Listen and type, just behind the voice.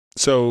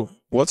So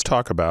let's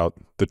talk about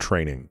the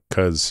training,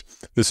 because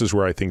this is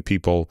where I think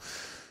people,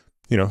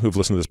 who've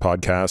listened to this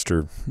podcast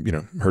or,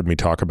 heard me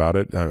talk about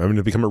it, I'm going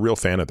to become a real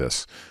fan of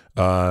this.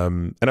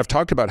 And I've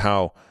talked about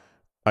how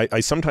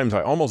I sometimes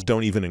I almost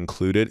don't even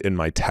include it in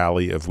my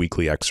tally of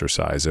weekly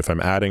exercise. If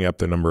I'm adding up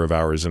the number of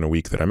hours in a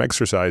week that I'm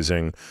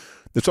exercising,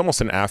 it's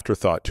almost an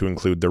afterthought to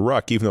include the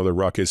ruck, even though the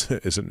ruck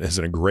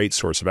isn't a great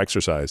source of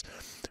exercise.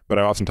 But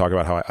I often talk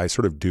about how I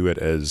sort of do it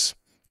as,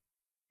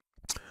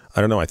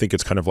 I don't know, I think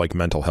it's kind of like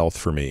mental health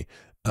for me,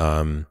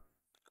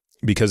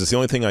 because it's the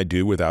only thing I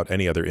do without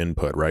any other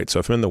input, right? So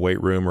if I'm in the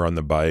weight room or on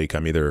the bike,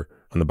 I'm either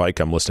on the bike,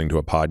 I'm listening to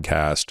a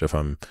podcast. If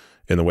I'm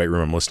in the weight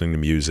room, I'm listening to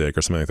music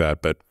or something like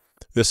that. But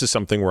this is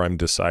something where I'm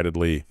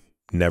decidedly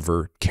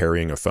never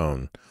carrying a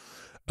phone.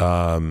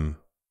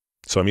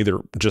 So I'm either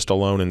just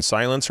alone in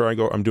silence, or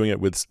I'm doing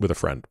it with a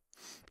friend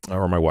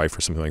or my wife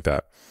or something like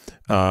that.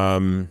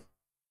 And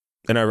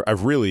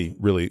I've really,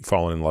 really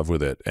fallen in love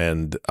with it.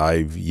 And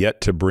I've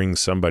yet to bring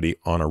somebody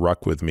on a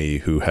ruck with me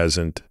who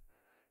hasn't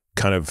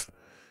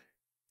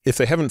if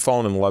they haven't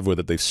fallen in love with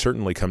it, they've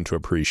certainly come to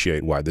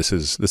appreciate why this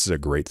is a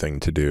great thing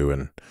to do.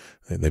 And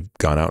they've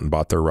gone out and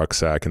bought their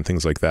rucksack and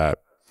things like that.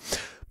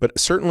 But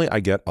certainly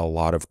I get a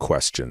lot of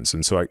questions.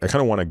 And so I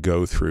kind of want to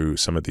go through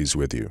some of these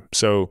with you.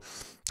 So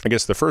I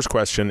guess the first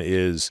question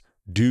is,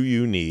 do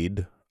you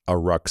need a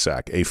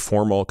rucksack, a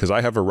formal, because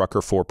I have a Rucker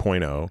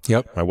 4.0.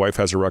 Yep. My wife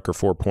has a Rucker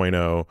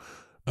 4.0.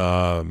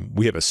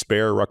 We have a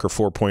spare Rucker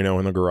 4.0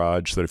 in the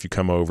garage, so that if you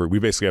come over, we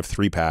basically have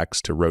 3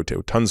 packs to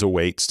rotate, tons of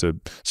weights to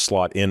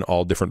slot in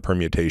all different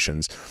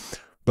permutations.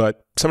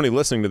 But somebody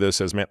listening to this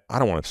says, man, I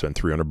don't want to spend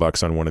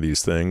 $300 on one of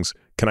these things.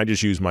 Can I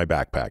just use my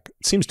backpack?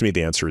 It seems to me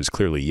the answer is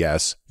clearly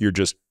yes.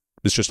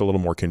 It's just a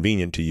little more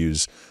convenient to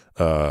use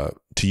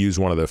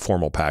one of the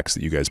formal packs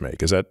that you guys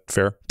make. Is that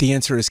fair? The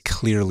answer is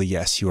clearly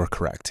yes, you are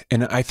correct.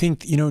 And I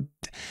think,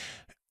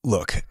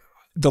 look,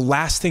 the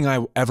last thing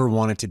I ever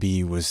wanted to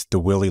be was the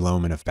Willy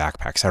Loman of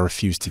backpacks. I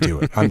refuse to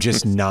do it. I'm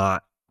just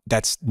not,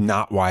 that's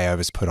not why I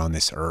was put on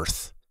this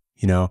earth,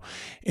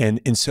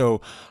 And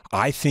so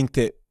I think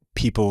that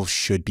people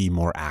should be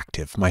more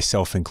active,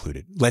 myself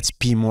included. Let's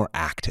be more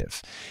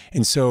active.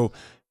 And so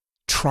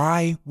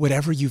try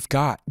whatever you've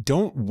got.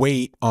 Don't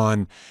wait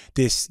on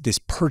this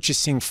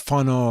purchasing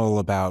funnel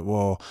about,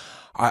 well,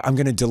 I'm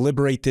going to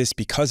deliberate this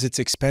because it's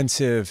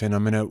expensive, and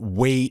I'm going to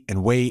wait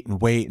and wait and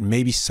wait, and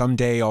maybe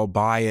someday I'll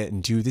buy it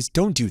and do this.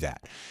 Don't do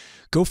that.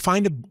 Go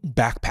find a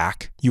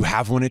backpack. You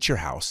have one at your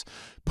house.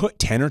 Put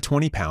 10 or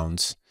 20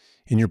 pounds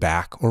in your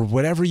back, or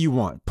whatever you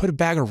want. Put a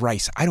bag of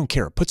rice. I don't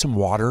care. Put some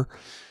water.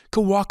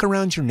 Go walk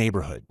around your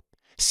neighborhood.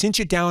 Cinch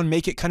it down,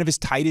 make it kind of as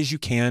tight as you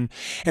can.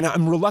 And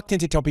I'm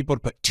reluctant to tell people to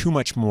put too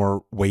much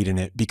more weight in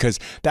it, because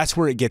that's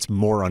where it gets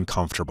more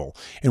uncomfortable.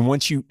 And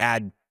once you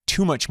add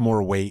too much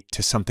more weight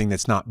to something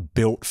that's not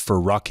built for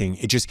rucking,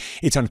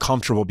 it's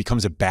uncomfortable,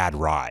 becomes a bad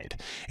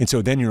ride. And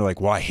so then you're like,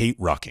 well, I hate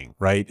rucking,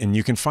 right? And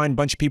you can find a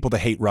bunch of people that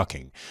hate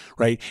rucking,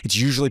 right? It's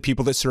usually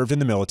people that served in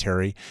the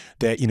military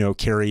that,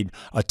 carried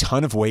a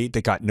ton of weight,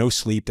 that got no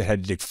sleep, that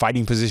had to take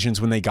fighting positions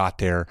when they got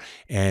there.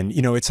 And,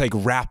 it's like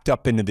wrapped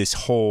up into this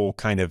whole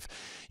kind of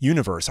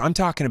universe. I'm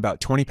talking about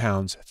 20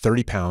 pounds,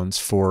 30 pounds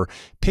for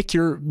pick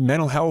your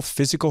mental health,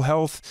 physical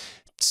health,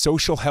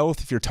 social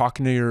health. If you're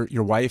talking to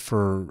your wife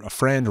or a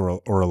friend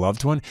or a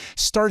loved one,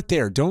 start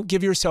there. Don't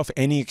give yourself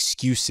any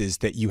excuses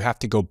that you have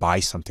to go buy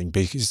something,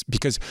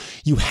 because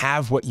you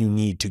have what you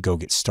need to go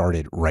get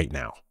started right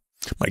now.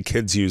 My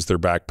kids use their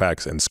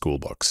backpacks and school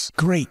books.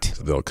 Great.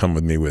 So they'll come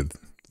with me and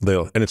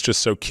it's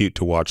just so cute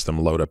to watch them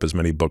load up as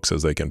many books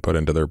as they can put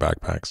into their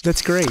backpacks.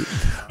 That's great.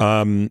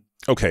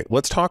 Okay,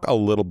 let's talk a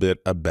little bit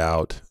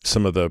about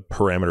some of the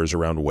parameters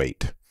around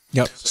weight.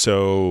 Yep.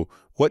 So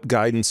what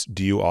guidance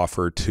do you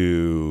offer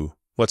to,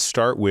 let's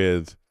start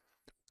with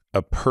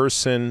a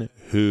person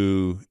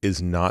who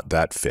is not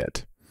that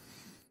fit,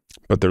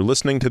 but they're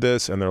listening to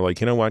this and they're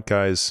like, you know what,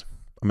 guys,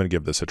 I'm going to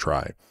give this a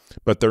try,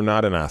 but they're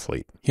not an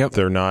athlete. Yep.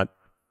 They're not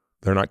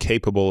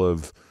capable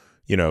of,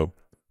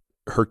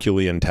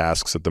 Herculean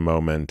tasks at the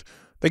moment.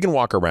 They can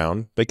walk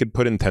around, they could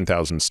put in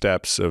 10,000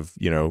 steps of,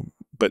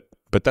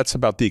 but that's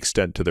about the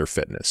extent to their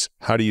fitness.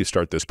 How do you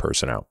start this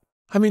person out?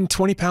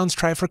 20 pounds,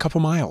 try it for a couple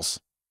miles.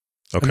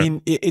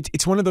 Okay.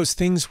 It's one of those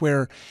things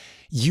where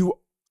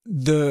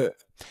this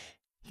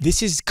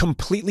is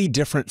completely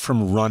different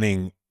from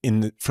running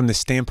from the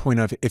standpoint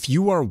of, if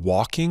you are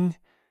walking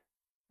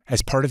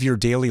as part of your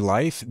daily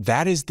life,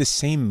 that is the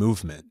same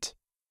movement.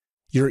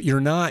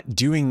 You're not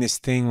doing this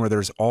thing where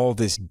there's all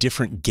this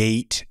different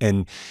gait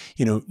and,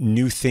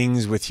 new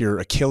things with your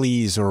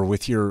Achilles or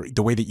with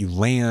the way that you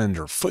land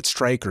or foot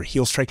strike or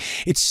heel strike.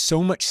 It's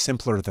so much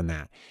simpler than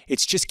that.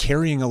 It's just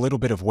carrying a little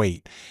bit of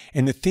weight.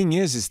 And the thing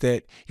is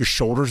that your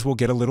shoulders will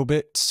get a little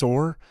bit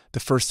sore the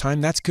first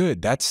time. That's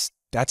good. That's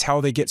how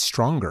they get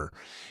stronger.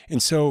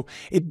 And so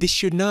this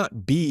should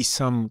not be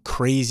some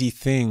crazy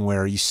thing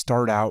where you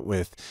start out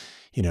with,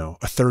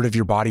 a third of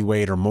your body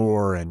weight or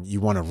more, and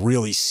you want to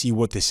really see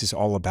what this is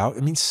all about.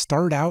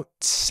 Start out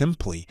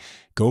simply.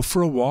 Go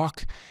for a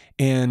walk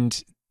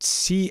and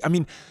see.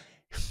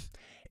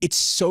 it's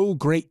so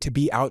great to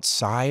be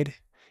outside.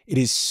 It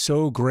is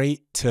so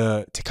great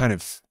to kind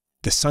of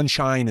the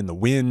sunshine and the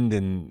wind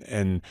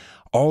and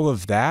all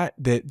of that,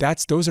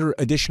 those are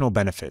additional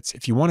benefits.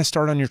 If you want to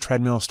start on your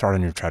treadmill, start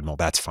on your treadmill.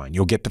 That's fine.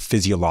 You'll get the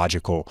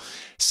physiological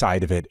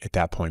side of it at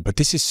that point. But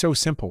this is so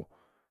simple.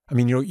 I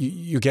mean,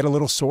 you get a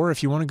little sore.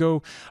 If you want to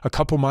go a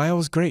couple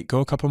miles, great.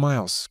 Go a couple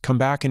miles. Come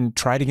back and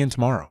try it again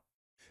tomorrow.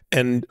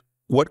 And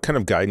what kind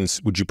of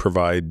guidance would you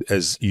provide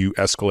as you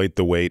escalate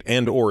the weight,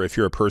 and or if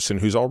you're a person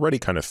who's already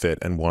kind of fit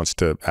and wants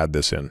to add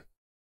this in?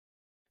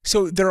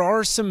 So there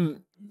are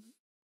some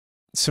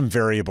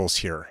variables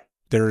here.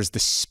 There's the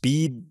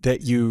speed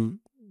that you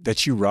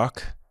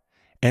ruck,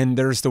 and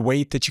there's the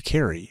weight that you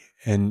carry,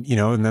 and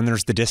and then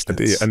there's the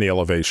distance and the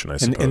elevation, I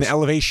suppose, and the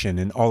elevation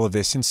and all of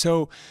this. And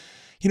so,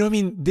 I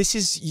mean, this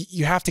is,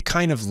 you have to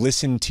kind of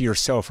listen to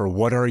yourself, or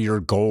what are your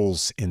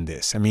goals in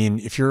this? I mean,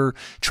 if you're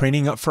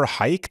training up for a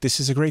hike, this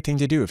is a great thing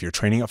to do. If you're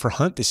training up for a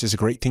hunt, this is a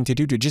great thing to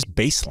do, to just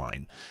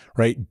baseline,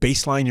 right?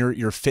 Baseline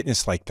your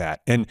fitness like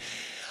that. And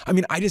I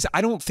mean,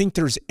 I don't think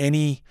there's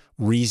any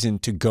reason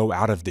to go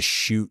out of the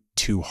chute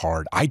too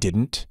hard. I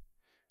didn't.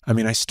 I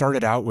mean, I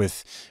started out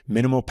with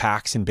minimal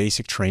packs and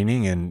basic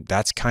training, and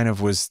that's kind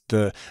of was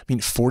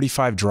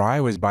 45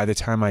 dry was by the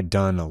time I'd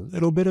done a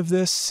little bit of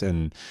this.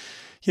 And,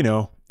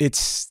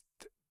 it's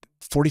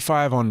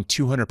 45 on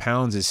 200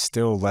 pounds is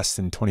still less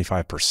than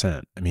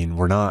 25%. I mean,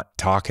 we're not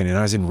talking, and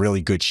I was in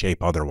really good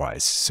shape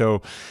otherwise.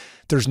 So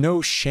there's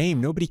no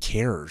shame. Nobody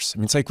cares. I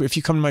mean, it's like if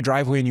you come to my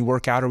driveway and you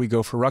work out or we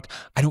go for a ruck,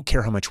 I don't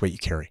care how much weight you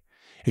carry.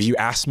 If you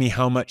ask me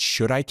how much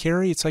should I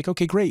carry, it's like,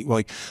 okay, great.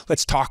 Well,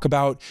 let's talk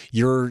about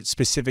your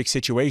specific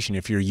situation.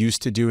 If you're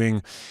used to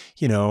doing,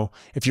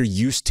 if you're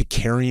used to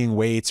carrying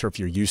weights, or if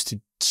you're used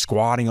to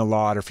squatting a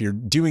lot, or if you're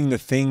doing the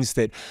things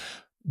that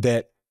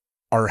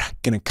are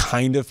going to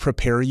kind of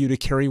prepare you to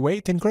carry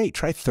weight, then great.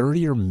 Try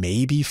 30 or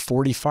maybe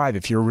 45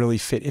 if you're really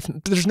fit. If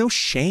there's no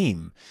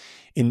shame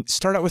in,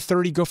 start out with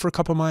 30, go for a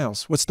couple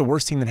miles. What's the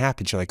worst thing that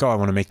happens? You're like, oh, I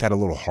want to make that a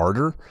little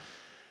harder.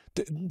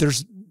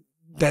 There's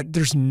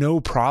no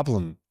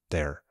problem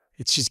there.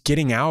 It's just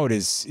getting out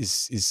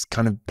is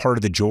kind of part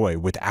of the joy,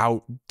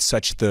 without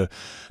such the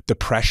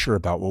pressure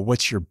about, well,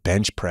 what's your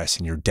bench press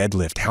and your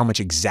deadlift? How much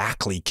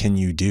exactly can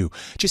you do?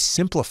 Just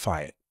simplify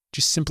it.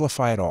 Just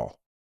simplify it all.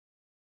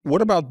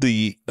 What about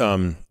the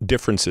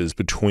differences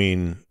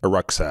between a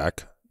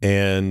rucksack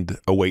and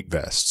a weight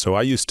vest? So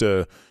I used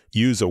to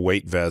use a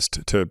weight vest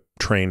to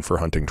train for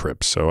hunting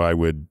trips. So I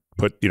would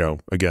put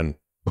it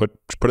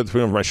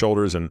between my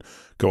shoulders and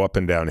go up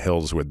and down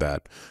hills with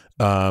that.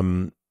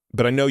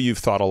 But I know you've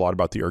thought a lot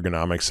about the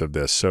ergonomics of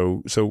this.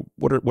 So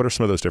what are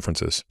some of those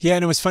differences? Yeah,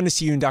 and it was fun to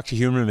see you and Dr.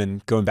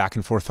 Huberman going back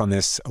and forth on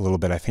this a little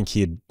bit. I think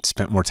he had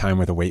spent more time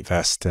with a weight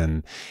vest,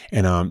 and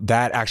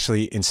that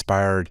actually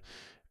inspired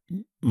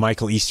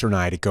Michael Easter and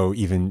I to go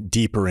even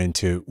deeper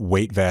into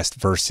weight vest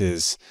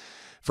versus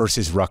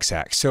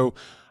rucksack. So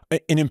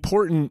an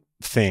important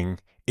thing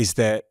is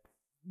that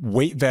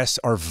weight vests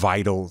are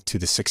vital to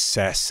the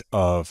success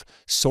of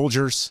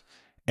soldiers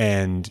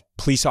and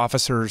police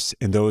officers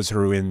and those who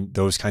are in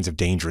those kinds of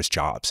dangerous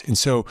jobs. And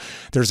so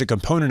there's a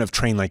component of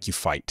train like you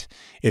fight.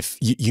 If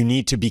you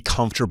need to be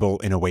comfortable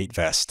in a weight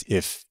vest,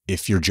 if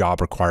your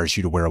job requires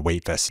you to wear a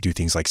weight vest to do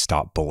things like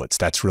stop bullets,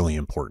 that's really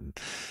important.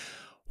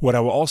 What I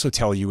will also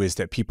tell you is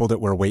that people that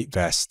wear weight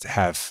vests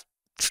have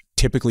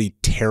typically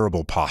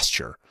terrible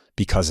posture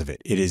because of it.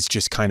 It is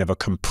just kind of a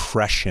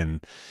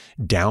compression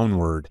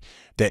downward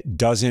that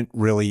doesn't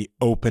really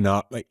open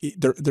up.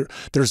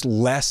 There's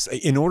less.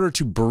 In order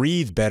to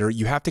breathe better,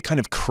 you have to kind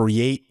of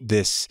create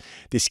this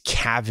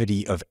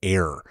cavity of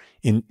air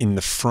in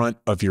the front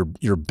of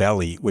your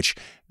belly, which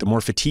the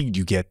more fatigued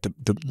you get,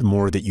 the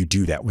more that you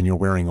do that when you're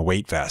wearing a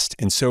weight vest.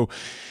 And so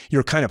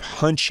you're kind of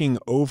hunching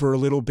over a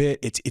little bit.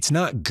 It's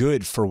not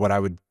good for what I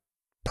would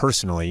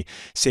personally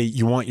say.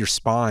 You want your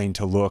spine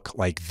to look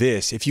like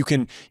this. If you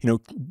can,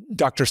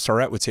 Dr.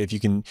 Starrett would say,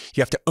 you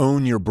have to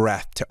own your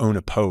breath to own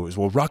a pose.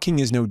 Well, rucking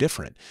is no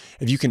different.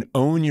 If you can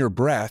own your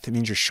breath, it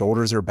means your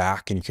shoulders are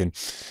back and you can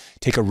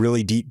take a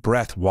really deep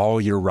breath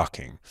while you're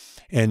rucking.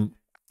 And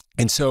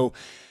so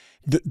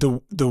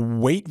the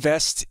weight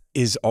vest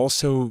is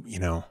also,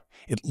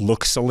 it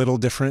looks a little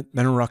different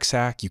than a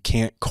rucksack. You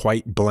can't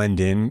quite blend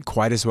in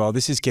quite as well.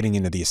 This is getting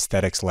into the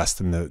aesthetics less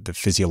than the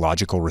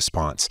physiological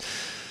response.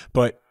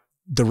 But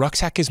the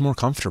rucksack is more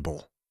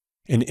comfortable.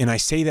 And I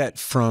say that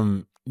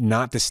from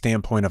not the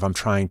standpoint of I'm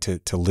trying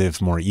to live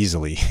more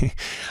easily.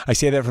 I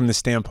say that from the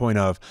standpoint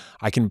of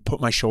I can put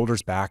my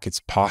shoulders back.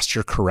 It's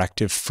posture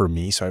corrective for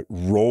me. So it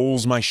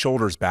rolls my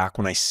shoulders back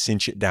when I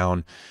cinch it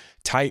down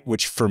tight,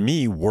 which for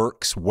me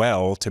works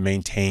well to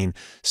maintain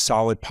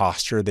solid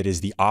posture that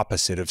is the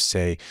opposite of,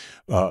 say,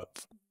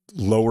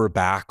 lower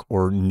back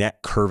or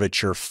neck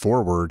curvature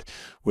forward,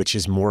 which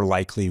is more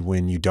likely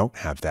when you don't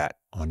have that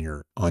on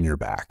your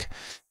back.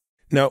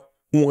 Now,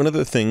 one of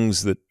the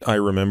things that I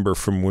remember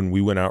from when we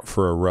went out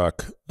for a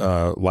ruck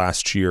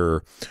last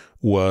year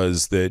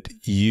was that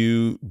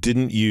you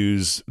didn't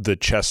use the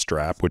chest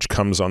strap, which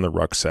comes on the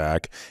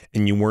rucksack,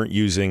 and you weren't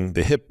using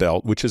the hip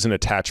belt, which is an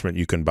attachment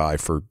you can buy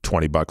for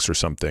 $20 or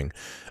something.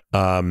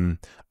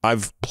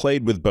 I've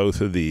played with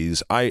both of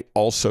these. I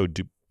also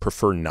do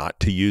prefer not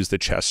to use the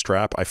chest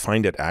strap. I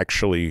find it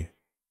actually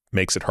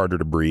makes it harder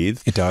to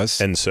breathe. It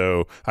does. And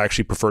so I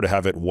actually prefer to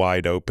have it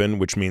wide open,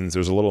 which means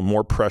there's a little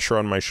more pressure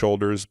on my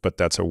shoulders, but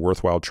that's a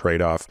worthwhile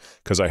trade-off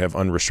because I have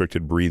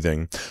unrestricted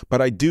breathing.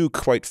 But I do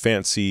quite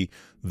fancy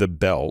the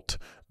belt.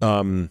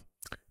 And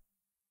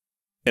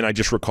I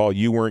just recall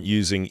you weren't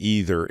using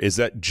either. Is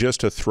that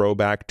just a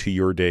throwback to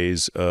your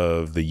days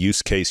of the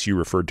use case you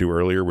referred to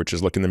earlier, which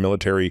is, look, in the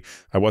military,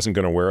 I wasn't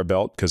going to wear a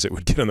belt because it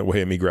would get in the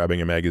way of me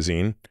grabbing a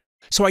magazine?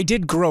 So I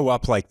did grow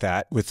up like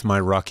that with my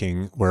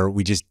rucking, where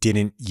we just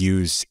didn't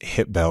use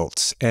hip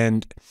belts.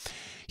 And,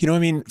 you know, I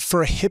mean,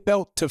 for a hip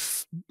belt to,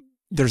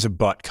 there's a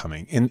but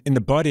coming. And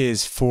the but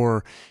is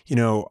for, you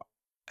know,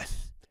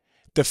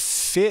 the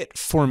fit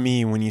for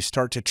me when you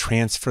start to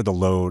transfer the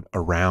load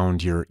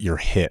around your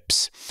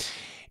hips,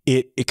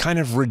 it kind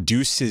of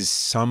reduces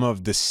some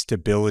of the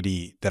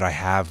stability that I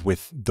have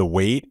with the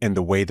weight and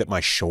the way that my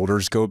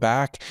shoulders go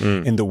back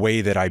and the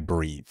way that I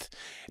breathe.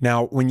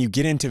 Now, when you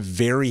get into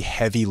very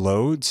heavy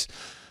loads,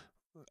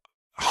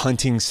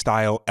 hunting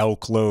style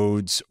elk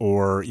loads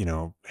or, you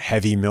know,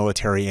 heavy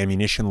military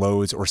ammunition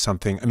loads or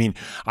something, I mean,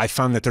 I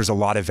found that there's a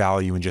lot of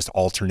value in just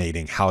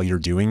alternating how you're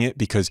doing it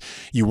because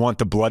you want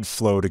the blood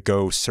flow to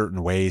go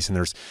certain ways. And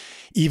there's,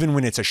 even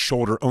when it's a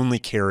shoulder only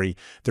carry,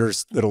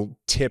 there's little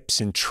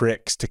tips and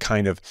tricks to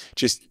kind of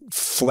just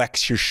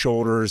flex your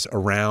shoulders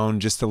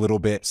around just a little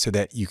bit so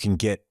that you can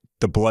get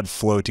the blood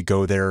flow to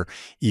go there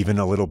even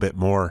a little bit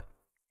more.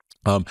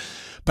 But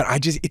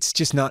it's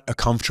just not a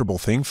comfortable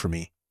thing for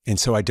me. And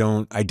so I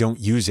don't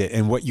use it.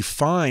 And what you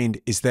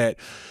find is that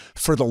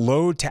for the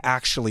load to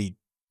actually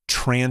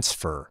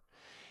transfer,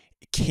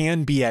 it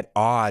can be at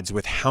odds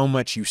with how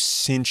much you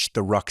cinch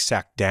the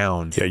rucksack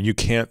down. Yeah, you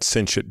can't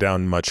cinch it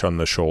down much on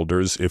the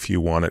shoulders if you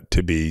want it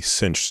to be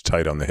cinched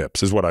tight on the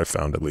hips, is what I've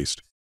found at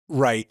least.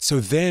 Right. So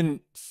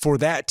then for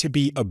that to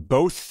be a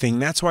both thing,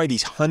 that's why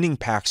these hunting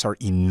packs are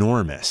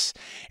enormous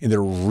and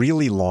they're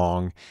really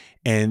long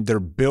and they're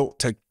built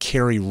to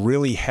carry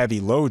really heavy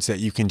loads that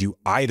you can do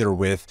either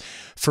with.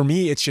 For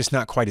me, it's just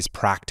not quite as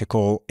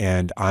practical,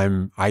 and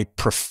I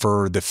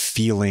prefer the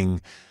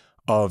feeling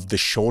of the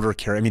shoulder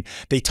carry. I mean,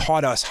 they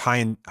taught us high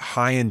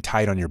and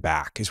tight on your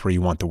back is where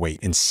you want the weight,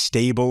 and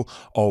stable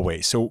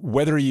always. So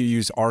whether you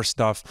use our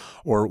stuff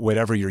or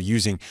whatever you're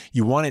using,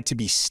 you want it to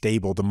be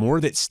stable. The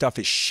more that stuff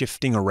is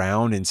shifting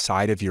around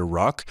inside of your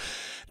ruck,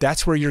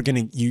 that's where you're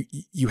going to,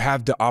 you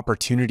have the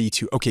opportunity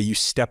to, okay, you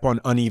step on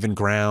uneven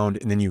ground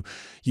and then you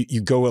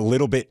go a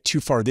little bit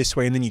too far this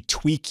way and then you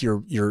tweak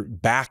your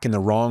back in the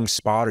wrong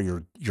spot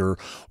or your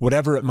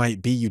whatever it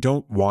might be. You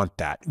don't want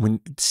that.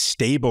 When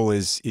stable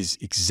is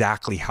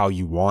exactly how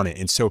you want it.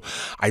 And so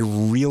I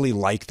really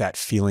like that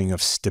feeling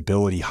of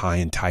stability high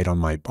and tight on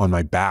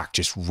my back,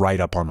 just right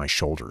up on my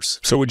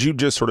shoulders. So would you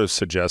just sort of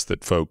suggest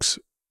that folks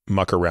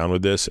muck around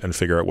with this and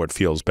figure out what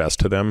feels best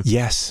to them?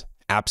 Yes,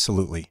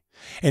 absolutely.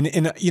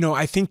 And you know,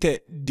 I think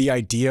that the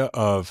idea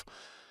of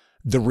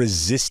the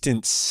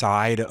resistance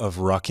side of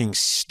rucking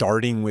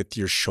starting with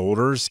your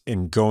shoulders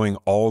and going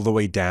all the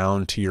way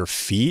down to your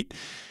feet,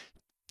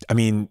 I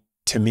mean,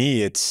 to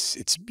me, it's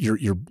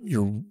you're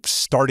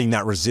starting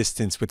that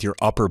resistance with your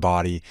upper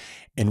body,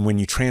 and when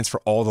you transfer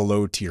all the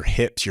load to your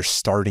hips, you're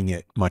starting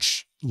it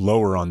much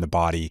lower on the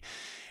body.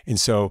 And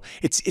so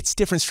it's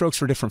different strokes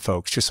for different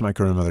folks, just like my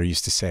grandmother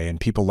used to say, and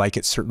people like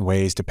it certain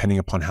ways depending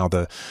upon how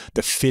the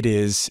fit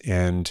is.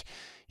 And,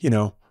 you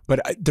know,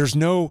 but there's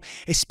no,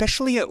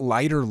 especially at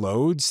lighter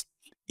loads,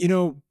 you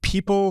know,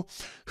 people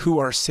who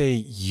are, say,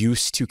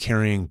 used to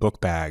carrying book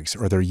bags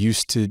or they're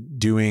used to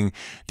doing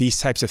these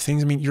types of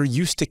things. I mean, you're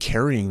used to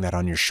carrying that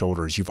on your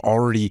shoulders. You've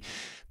already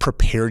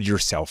prepared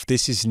yourself.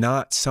 This is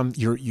not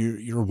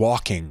you're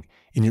walking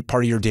in your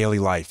part of your daily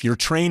life. You're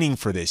training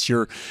for this.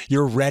 You're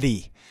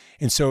ready.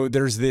 And so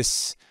there's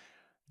this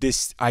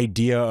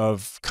idea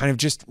of kind of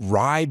just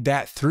ride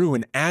that through.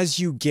 And as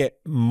you get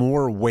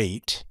more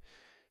weight,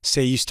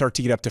 say you start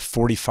to get up to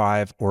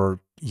 45 or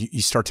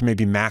you start to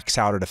maybe max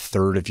out at a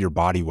third of your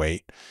body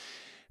weight,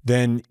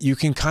 then you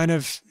can kind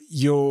of,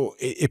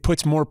 it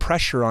puts more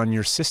pressure on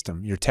your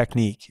system, your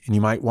technique, and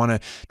you might want to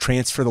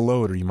transfer the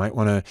load or you might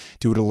want to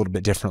do it a little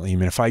bit differently. I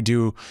mean, if I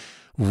do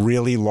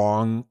really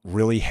long,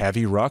 really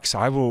heavy rucks,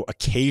 I will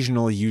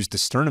occasionally use the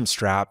sternum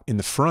strap in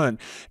the front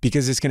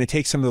because it's going to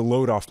take some of the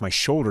load off my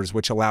shoulders,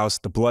 which allows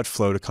the blood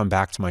flow to come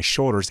back to my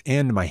shoulders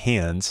and my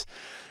hands.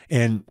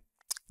 And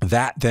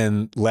that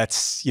then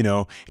lets, you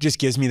know, it just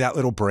gives me that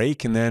little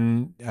break. And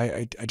then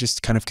I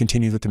just kind of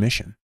continue with the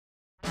mission.